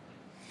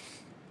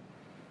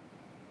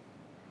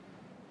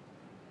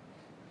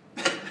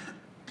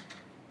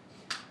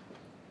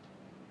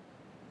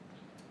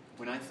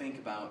 When I think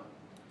about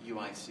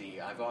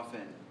UIC, I've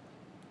often,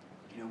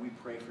 we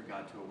pray for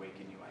God to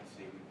awaken UIC.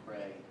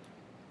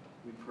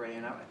 We pray,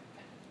 and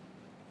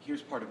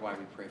here's part of why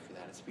we pray for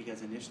that. It's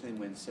because initially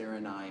when Sarah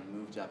and I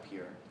moved up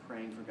here,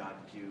 praying for God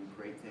to do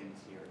great things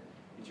here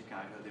in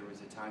Chicago, there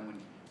was a time when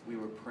we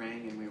were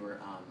praying and we were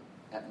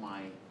at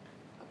my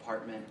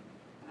apartment,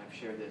 and I've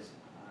shared this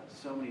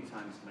so many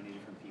times to many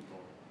different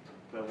people,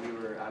 but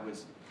I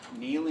was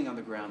kneeling on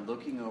the ground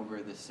looking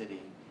over the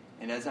city.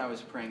 And as I was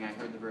praying, I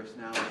heard the verse,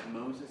 now as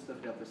Moses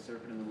lifted up the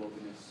serpent in the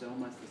wilderness, so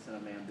must the Son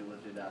of Man be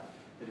lifted up,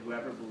 that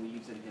whoever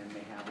believes in him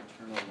may have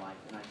eternal life.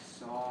 And I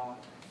saw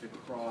the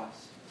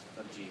cross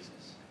of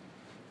Jesus.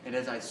 And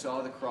as I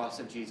saw the cross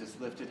of Jesus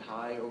lifted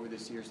high over the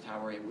Sears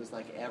Tower, it was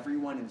like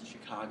everyone in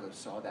Chicago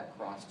saw that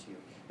cross too.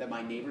 That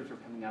my neighbors were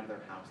coming out of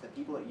their house, that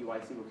people at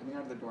UIC were coming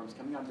out of their dorms,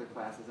 coming out of their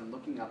classes, and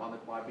looking up on the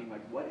quad being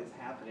like, what is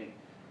happening?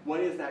 What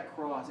is that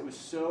cross? It was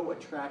so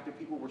attractive.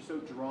 People were so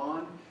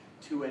drawn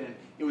to it. And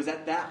it was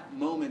at that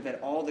moment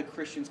that all the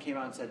Christians came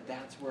out and said,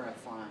 that's where I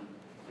find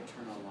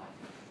eternal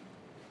life.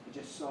 I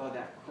just saw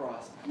that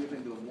cross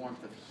giving the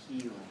warmth of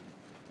healing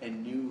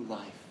and new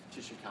life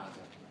to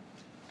Chicago.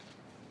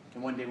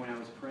 And one day when I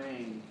was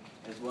praying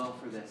as well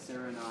for this,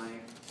 Sarah and I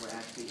were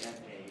actually at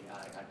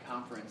a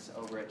conference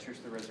over at Church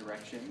of the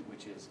Resurrection,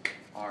 which is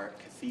our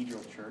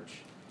cathedral church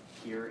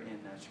here in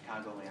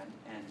Chicagoland.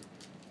 And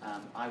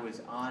I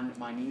was on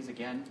my knees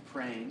again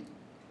praying,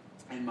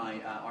 and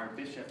our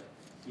bishop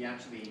he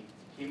actually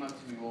came up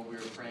to me while we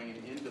were praying,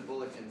 and in the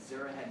bulletin,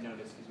 Sarah had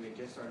noticed, because we had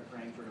just started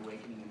praying for an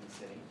awakening in the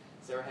city,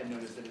 Sarah had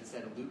noticed that it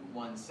said Luke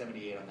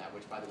 1:78 on that,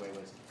 which, by the way,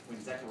 was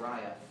when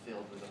Zechariah,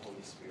 filled with the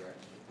Holy Spirit,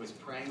 was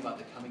praying about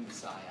the coming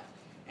Messiah.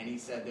 And he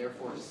said,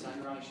 therefore,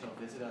 sunrise shall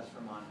visit us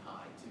from on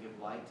high, to give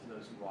light to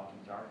those who walk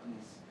in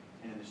darkness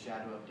and in the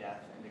shadow of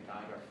death, and to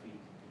guide our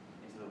feet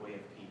into the way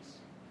of peace.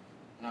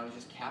 And I was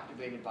just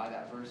captivated by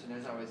that verse, and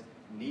as I was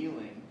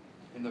kneeling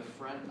in the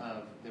front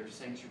of their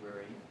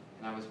sanctuary,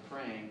 and I was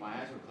praying, my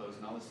eyes were closed,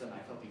 and all of a sudden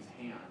I felt these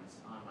hands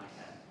on my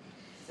head.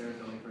 Sarah's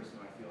the only person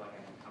who I feel like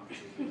I can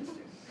comfortably do this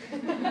to.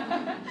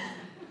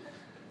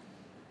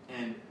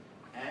 And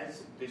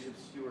as Bishop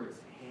Stewart's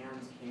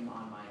hands came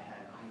on my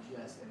head, I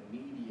just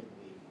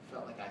immediately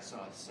felt like I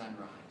saw a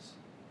sunrise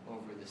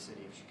over the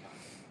city of Chicago.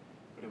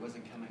 But it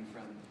wasn't coming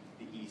from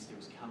the east, it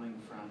was coming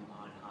from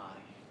on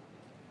high.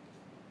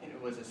 And it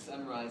was a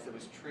sunrise that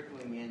was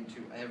trickling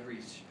into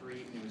every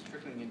street, and it was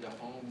trickling into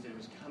homes, and it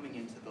was coming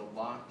into the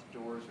locked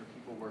doors where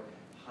people were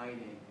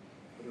hiding.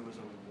 But it was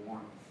a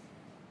warmth.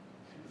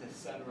 It was a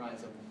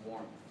sunrise of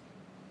warmth.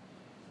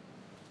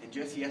 And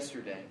just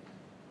yesterday,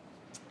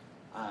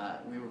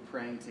 we were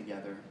praying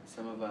together,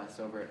 some of us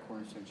over at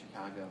Cornerstone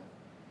Chicago.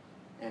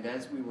 And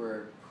as we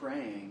were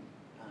praying,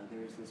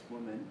 there was this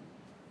woman,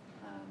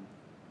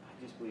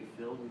 I just believe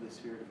filled with the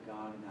Spirit of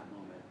God in that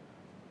moment,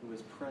 who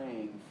was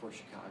praying for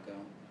Chicago.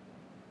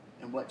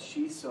 And what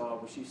she saw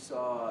was she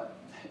saw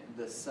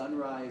the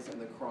sunrise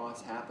and the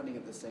cross happening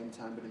at the same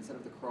time, but instead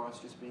of the cross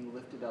just being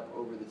lifted up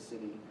over the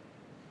city,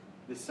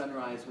 the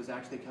sunrise was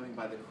actually coming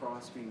by the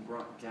cross being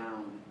brought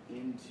down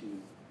into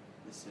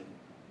the city.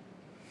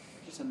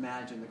 Just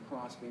imagine the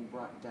cross being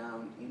brought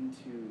down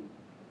into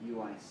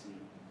UIC.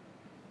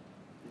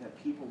 And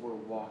that people were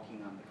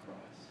walking on the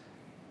cross.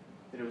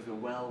 That it was a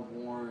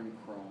well-worn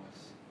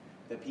cross.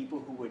 That people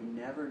who would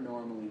never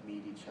normally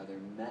meet each other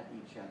met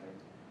each other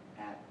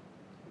at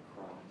the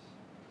cross.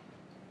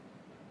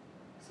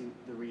 See,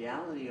 the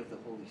reality of the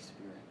Holy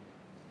Spirit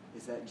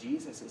is that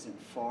Jesus isn't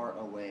far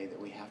away that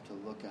we have to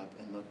look up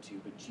and look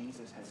to, but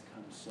Jesus has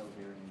come so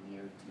very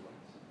near to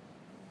us.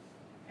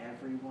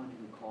 Everyone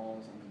who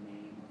calls on the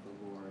name of the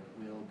Lord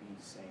will be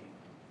saved.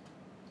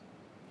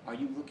 Are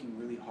you looking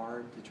really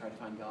hard to try to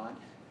find God?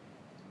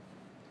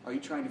 Are you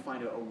trying to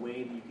find a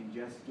way that you can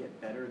just get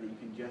better, that you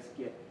can just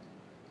get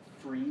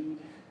freed?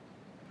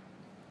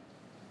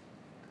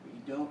 But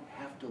you don't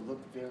have to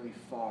look very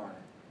far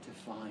to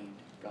find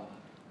God.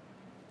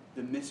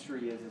 The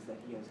mystery is that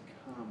He has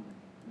come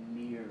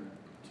near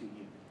to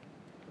you.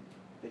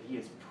 That He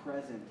is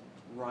present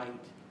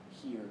right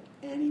here.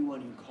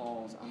 Anyone who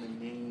calls on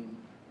the name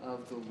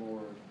of the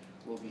Lord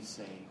will be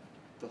saved.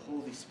 The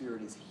Holy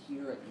Spirit is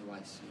here at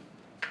UIC.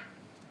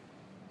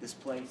 This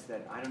place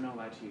that, I don't know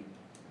about you,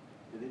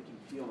 but it can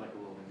feel like a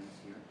wilderness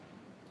here.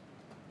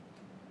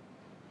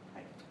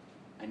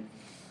 Can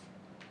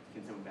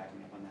someone back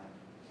me up on that?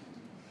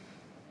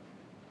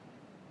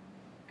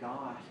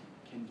 God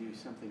can do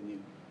something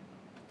new.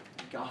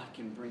 God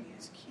can bring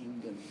His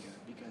kingdom here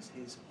because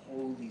His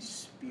Holy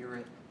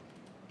Spirit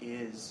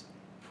is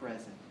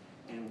present.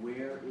 And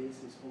where is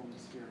His Holy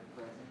Spirit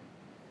present?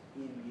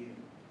 In you.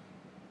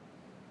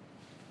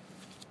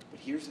 But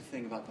here's the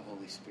thing about the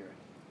Holy Spirit.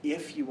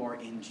 If you are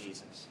in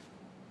Jesus,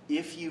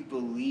 if you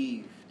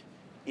believed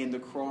in the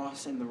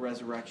cross and the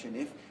resurrection,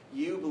 if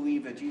you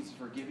believe that Jesus has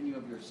forgiven you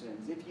of your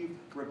sins, if you've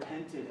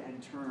repented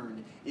and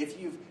turned, if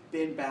you've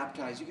been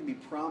baptized, you can be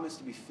promised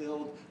to be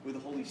filled with the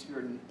Holy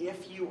Spirit. And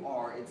if you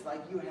are, it's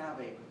like you have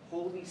a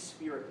Holy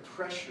Spirit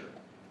pressure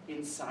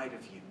inside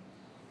of you.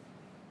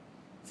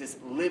 It's this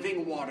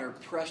living water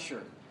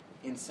pressure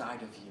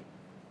inside of you.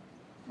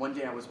 One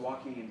day I was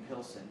walking in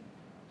Pilsen.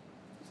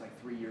 It was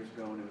like 3 years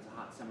ago, and it was a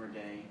hot summer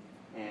day.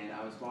 And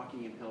I was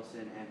walking in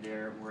Pilsen, and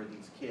there were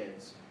these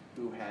kids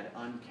who had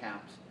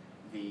uncapped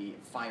the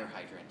fire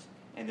hydrant.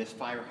 And this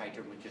fire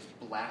hydrant was just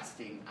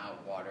blasting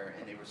out water,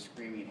 and they were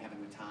screaming and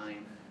having the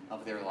time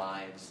of their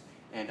lives.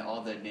 And all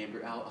of their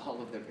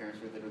parents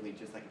were literally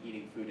just like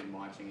eating food and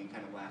watching and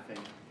kind of laughing.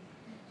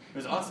 It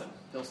was awesome.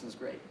 Pilsen's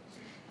great.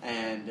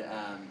 And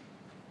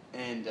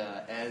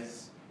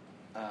as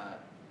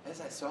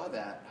I saw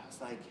that, I was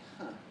like,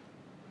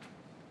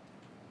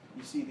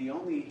 You see,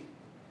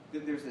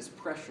 there's this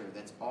pressure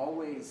that's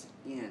always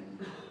in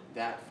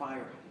that fire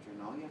hydrant.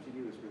 And all you have to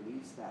do is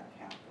release that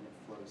cap and it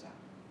flows out.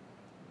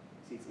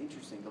 See, it's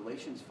interesting.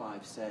 Galatians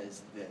 5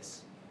 says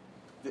this.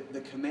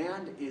 The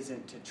command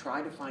isn't to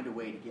try to find a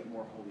way to get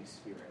more Holy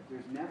Spirit.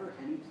 There's never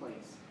any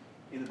place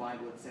in the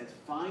Bible that says,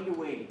 find a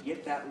way to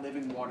get that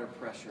living water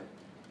pressure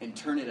and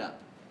turn it up.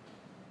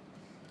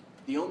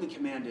 The only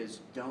command is,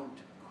 don't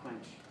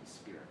quench the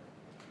Spirit.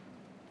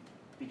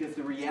 Because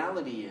the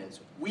reality is,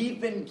 we've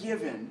been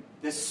given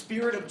the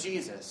Spirit of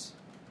Jesus.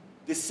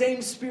 The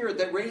same Spirit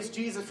that raised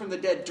Jesus from the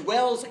dead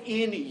dwells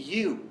in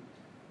you.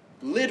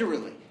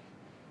 Literally.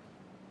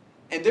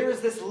 And there is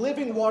this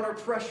living water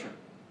pressure.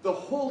 The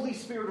Holy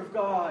Spirit of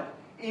God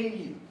in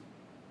you.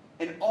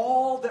 And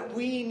all that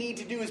we need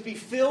to do is be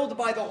filled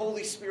by the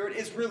Holy Spirit,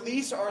 is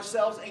release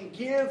ourselves and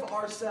give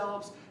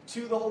ourselves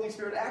to the Holy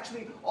Spirit.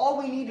 Actually, all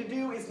we need to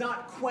do is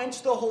not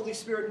quench the Holy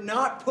Spirit,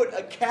 not put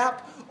a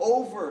cap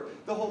over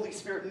the Holy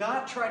Spirit,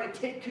 not try to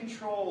take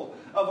control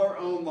of our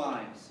own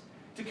lives,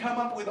 to come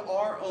up with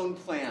our own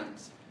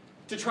plans,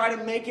 to try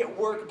to make it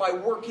work by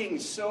working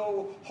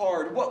so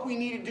hard. What we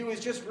need to do is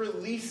just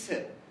release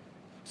it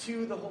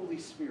to the Holy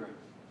Spirit.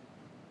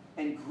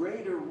 And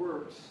greater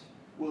works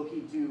will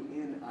He do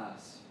in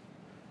us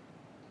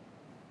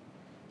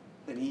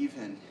than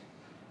even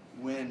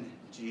when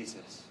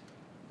Jesus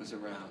was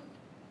around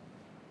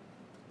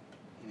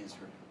in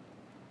Israel.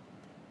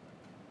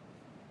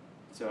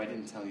 So I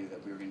didn't tell you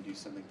that we were going to do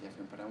something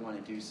different, but I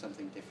want to do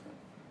something different.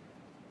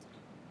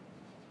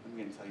 I'm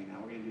going to tell you now,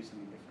 we're going to do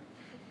something different.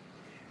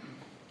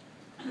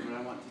 And what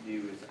I want to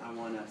do is I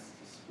want us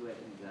to split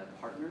into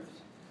partners.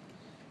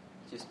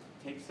 Just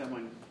take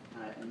someone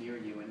near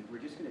you, and we're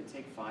just going to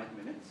take 5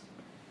 minutes.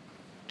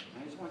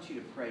 I just want you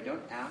to pray.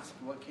 Don't ask,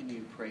 what can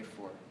you pray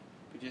for?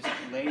 But just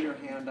lay your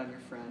hand on your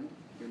friend,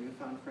 your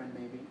newfound friend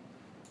maybe,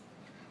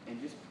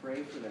 and just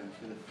pray for them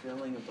for the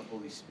filling of the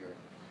Holy Spirit.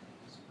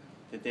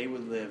 That they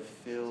would live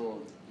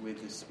filled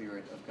with the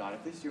Spirit of God.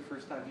 If this is your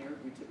first time here,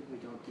 we typically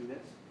don't do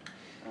this.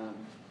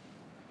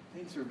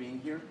 Thanks for being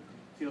here.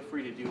 Feel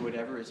free to do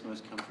whatever is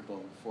most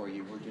comfortable for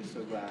you. We're just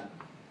so glad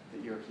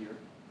that you're here.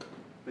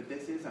 But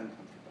this is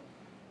uncomfortable.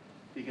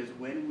 Because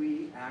when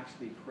we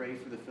actually pray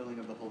for the filling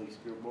of the Holy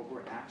Spirit, what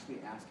we're actually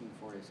asking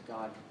for is,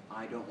 God,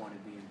 I don't want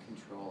to be in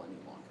control any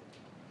longer.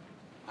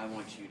 I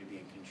want you to be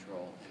in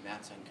control, and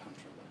that's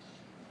uncomfortable.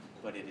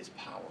 But it is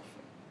powerful.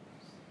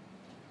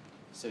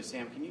 So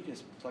Sam, can you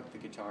just pluck the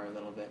guitar a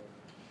little bit?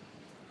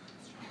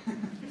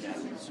 Yeah,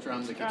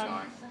 strum the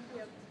guitar.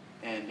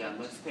 And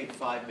let's take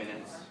 5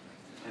 minutes,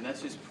 and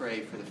let's just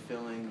pray for the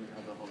filling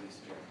of the Holy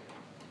Spirit.